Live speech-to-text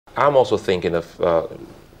I'm also thinking of,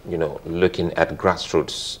 you know, looking at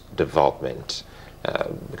grassroots development,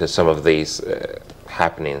 because some of these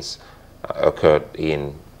happenings occurred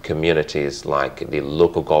in communities like the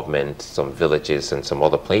local government, some villages, and some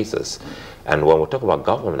other places. And when we talk about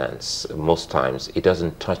governance, most times it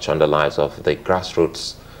doesn't touch on the lives of the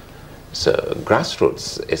grassroots. So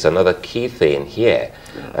grassroots is another key thing here.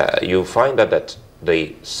 You find that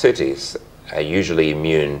the cities are usually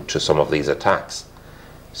immune to some of these attacks.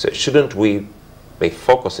 So shouldn't we be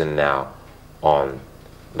focusing now on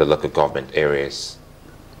the local government areas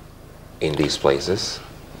in these places?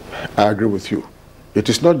 I agree with you. It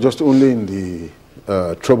is not just only in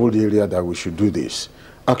the troubled area that we should do this.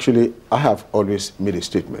 Actually, I have always made a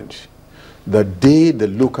statement. The day the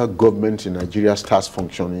local government in Nigeria starts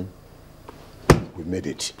functioning, we made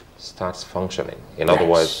it. Starts functioning. In other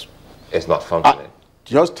words, it's not functioning.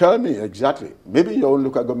 Just tell me exactly. Maybe your own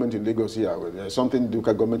local government in Lagos here, there's something the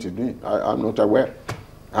local government is doing. I'm not aware.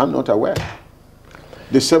 I'm not aware.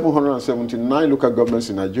 The 779 local governments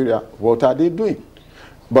in Nigeria, what are they doing?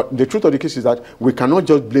 But the truth of the case is that we cannot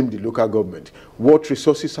just blame the local government. What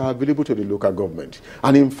resources are available to the local government?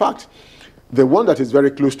 And in fact, the one that is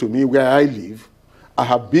very close to me, where I live, I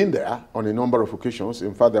have been there on a number of occasions.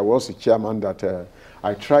 In fact, there was a chairman that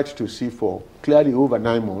I tried to see for clearly over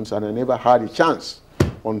 9 months, and I never had a chance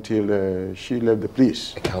until she left the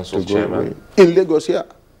place. A council chairman? In Lagos here.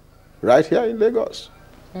 Right here in Lagos.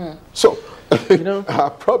 So, you know, our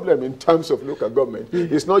problem in terms of local government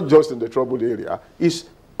is not just in the troubled area, it's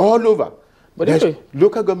all over. But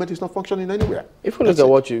local government is not functioning anywhere. If we look at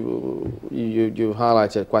what you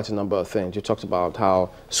highlighted quite a number of things. You talked about how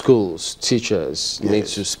schools, teachers need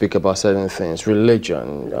to speak about certain things,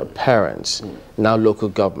 religion, parents, now local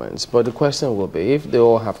governments. But the question will be, if they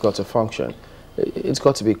all have got to function, it's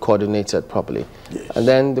got to be coordinated properly. And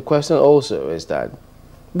then the question also is that,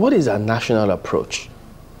 what is our national approach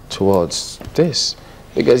towards this?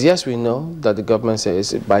 Because yes, we know that the government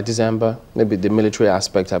says by December, maybe the military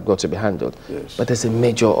aspect have got to be handled. But there's a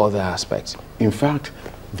major other aspect. In fact,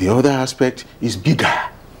 the other aspect is bigger.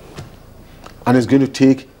 And it's going to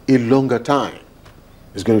take a longer time.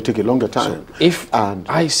 It's going to take a longer time. So if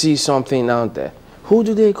I see something out there, who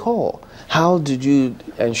do they call? How did you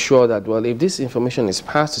ensure that, well, if this information is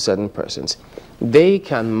passed to certain persons, they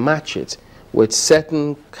can match it with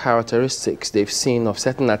certain characteristics they've seen of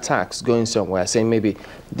certain attacks going somewhere, saying maybe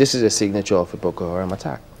this is a signature of a Boko Haram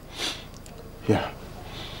attack? Yeah.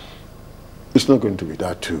 It's not going to be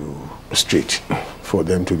that too straight for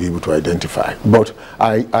them to be able to identify. But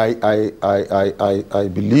I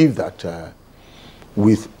believe that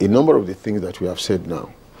with a number of the things that we have said now,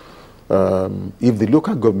 if the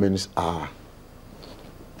local governments are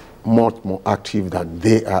much more active than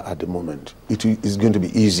they are at the moment, it is going to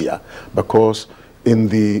be easier, because in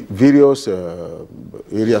the various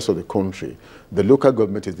areas of the country, the local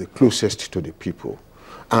government is the closest to the people.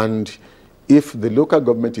 And if the local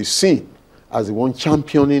government is seen as the one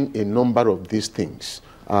championing a number of these things,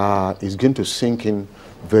 it's going to sink in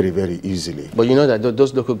very, very easily. But you know that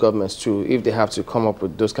those local governments too, if they have to come up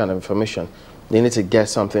with those kind of information, they need to get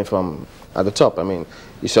something from at the top. I mean,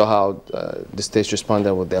 you saw how the states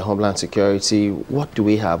responded with their homeland security. What do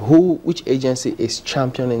we have? Which agency is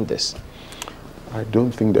championing this? I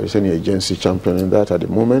don't think there is any agency championing that at the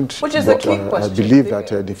moment. Which is a key question. I believe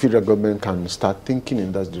that the federal government can start thinking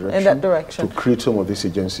in that direction. To create some of these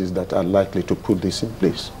agencies that are likely to put this in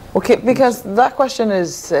place. Okay, because that question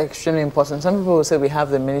is extremely important. Some people will say we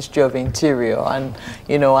have the Ministry of Interior, and,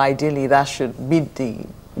 you know, ideally that should be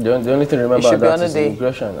the only thing to remember about that is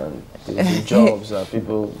immigration and the jobs that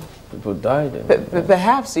people died in.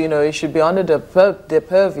 Perhaps, you know, it should be under the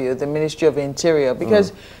purview, the Ministry of Interior,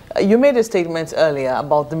 because you made a statement earlier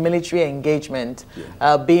about the military engagement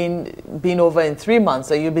being over in 3 months,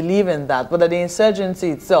 so you believe in that. But the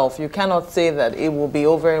insurgency itself, you cannot say that it will be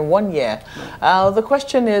over in 1 year. The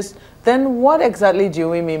question is, then what exactly do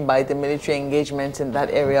we mean by the military engagement in that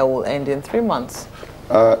area will end in 3 months?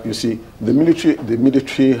 You see, the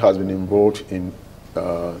military has been involved in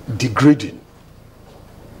degrading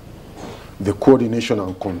the coordination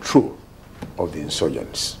and control of the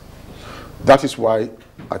insurgents. That is why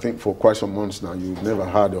I think for quite some months now you've never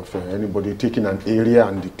heard of anybody taking an area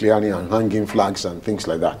and declaring and hanging flags and things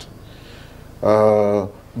like that.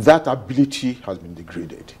 That ability has been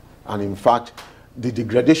degraded. And in fact, the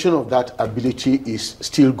degradation of that ability is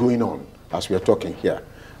still going on as we are talking here.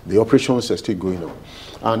 The operations are still going on.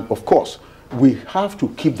 And of course, we have to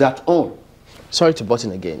keep that on. Sorry to butt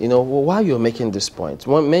in again. You know, while you're making this point,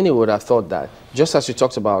 many would have thought that, just as you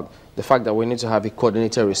talked about the fact that we need to have a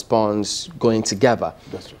coordinated response going together,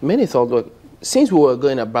 many thought, look, since we were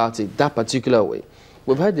going about it that particular way,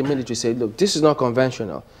 we've heard the military say, look, this is not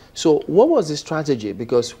conventional. So what was the strategy?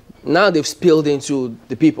 Because now they've spilled into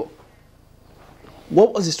the people.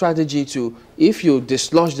 What was the strategy to, if you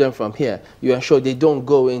dislodge them from here, you ensure they don't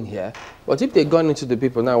go in here? But if they've gone into the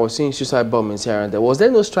people, now we're seeing suicide bombings here and there. Was there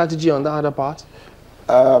no strategy on the other part?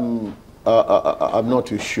 I'm not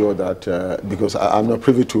too sure that, because I'm not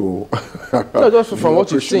privy to... No, just from what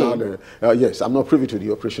you've seen. Yes, I'm not privy to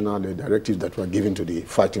the operational directives that were given to the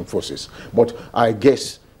fighting forces. But I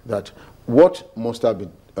guess that what they must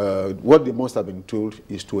have been told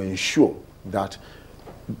is to ensure that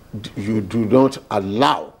you do not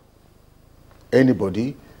allow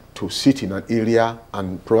anybody to sit in an area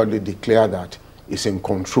and probably declare that it's in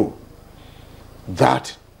control.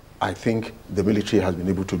 That, I think, the military has been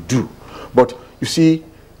able to do. But you see,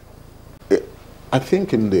 I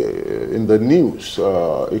think in the news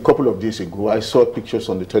a couple of days ago, I saw pictures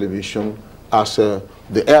on the television as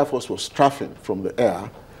the Air Force was strafing from the air.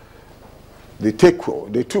 They took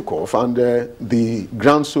off, and the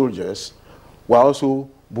ground soldiers were also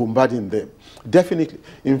bombarding them. Definitely.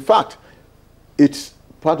 In fact, it's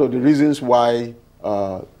part of the reasons why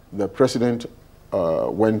the president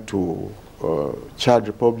went to Chad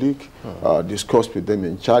Republic, discussed with them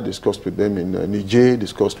in Chad, discussed with them in Niger,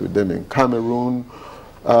 discussed with them in Cameroon,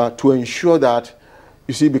 to ensure that,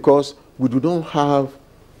 you see, because we do not have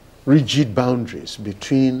rigid boundaries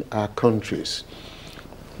between our countries.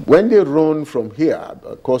 When they run from here,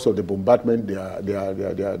 because of the bombardment they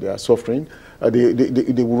are suffering,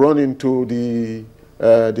 they will run into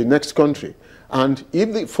the next country. And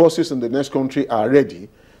if the forces in the next country are ready,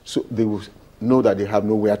 so they will know that they have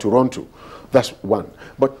nowhere to run to. That's one.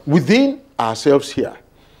 But within ourselves here,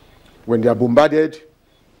 when they are bombarded,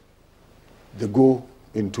 they go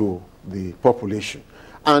into the population.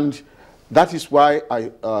 And that is why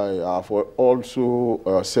I have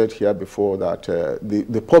also said here before that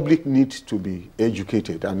the public needs to be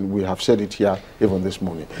educated, and we have said it here even this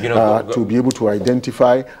morning, to be able to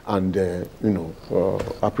identify and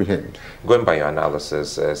apprehend. Going by your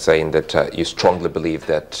analysis, saying that you strongly believe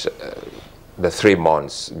that the 3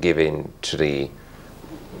 months given to the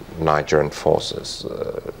Nigerian forces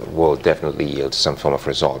will definitely yield some form of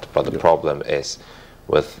result, but the problem is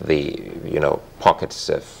with the pockets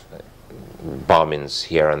of bombings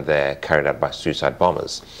here and there carried out by suicide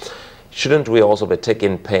bombers. Shouldn't we also be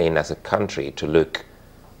taking pain as a country to look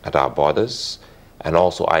at our borders and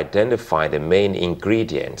also identify the main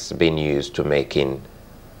ingredients being used to making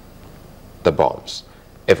the bombs?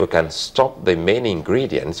 If we can stop the main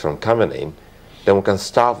ingredients from coming in, then we can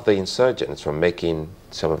stop the insurgents from making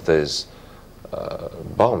some of those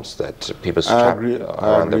bombs that people strap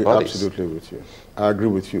around their bodies. Absolutely with you. I agree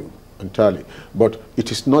with you entirely. But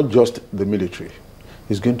it is not just the military.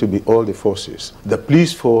 It's going to be all the forces. The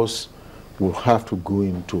police force will have to go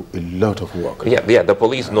into a lot of work. Yeah, the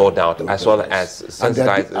police, no doubt, as well as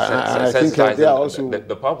sensitize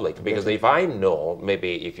the public. Because if I know,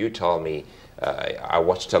 maybe if you tell me, I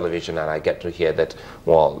watch television and I get to hear that,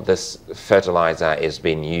 well, this fertilizer is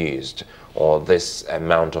being used, or this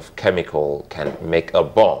amount of chemical can make a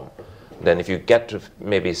bomb, then if you get to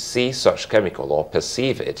maybe see such chemical or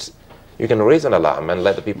perceive it, you can raise an alarm and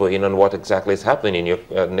let the people in on what exactly is happening in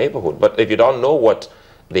your neighborhood. But if you don't know what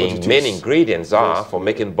the main ingredients are for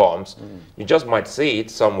making bombs, you just might see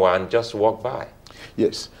it somewhere and just walk by.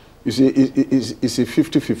 Yes. You see, it's a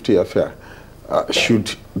 50-50 affair.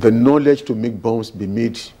 Should the knowledge to make bombs be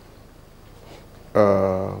made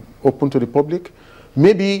open to the public?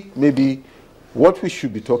 Maybe what we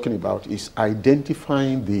should be talking about is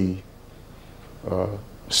identifying the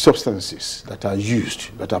substances that are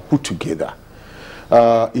used, that are put together.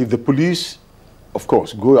 If the police, of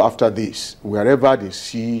course, go after this, wherever they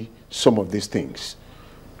see some of these things,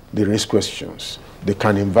 they raise questions. They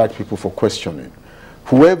can invite people for questioning.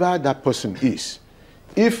 Whoever that person is,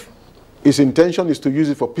 if his intention is to use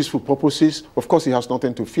it for peaceful purposes, of course he has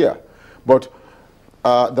nothing to fear. But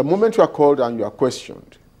the moment you are called and you are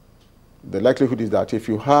questioned, the likelihood is that if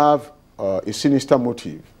you have a sinister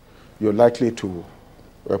motive, you're likely to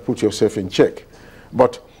put yourself in check.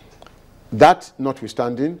 But that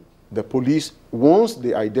notwithstanding, the police, once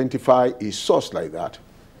they identify a source like that,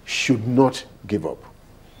 should not give up.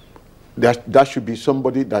 That should be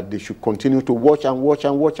somebody that they should continue to watch and watch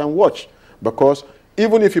and watch and watch. Because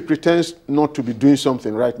even if he pretends not to be doing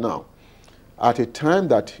something right now, at a time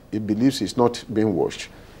that he believes he's not being watched,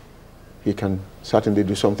 he can certainly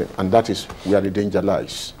do something. And that is where the danger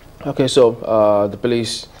lies. Okay, so the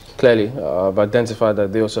police clearly have identified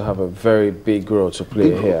that they also have a very big role to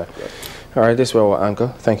play here. All right, this is where we'll anchor.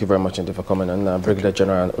 Thank you very much indeed for coming on.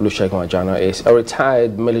 Brigadier-General Olusegun Ajano is a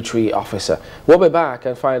retired military officer. We'll be back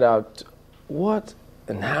and find out what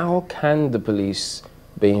and how can the police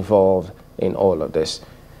be involved in all of this.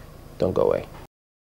 Don't go away.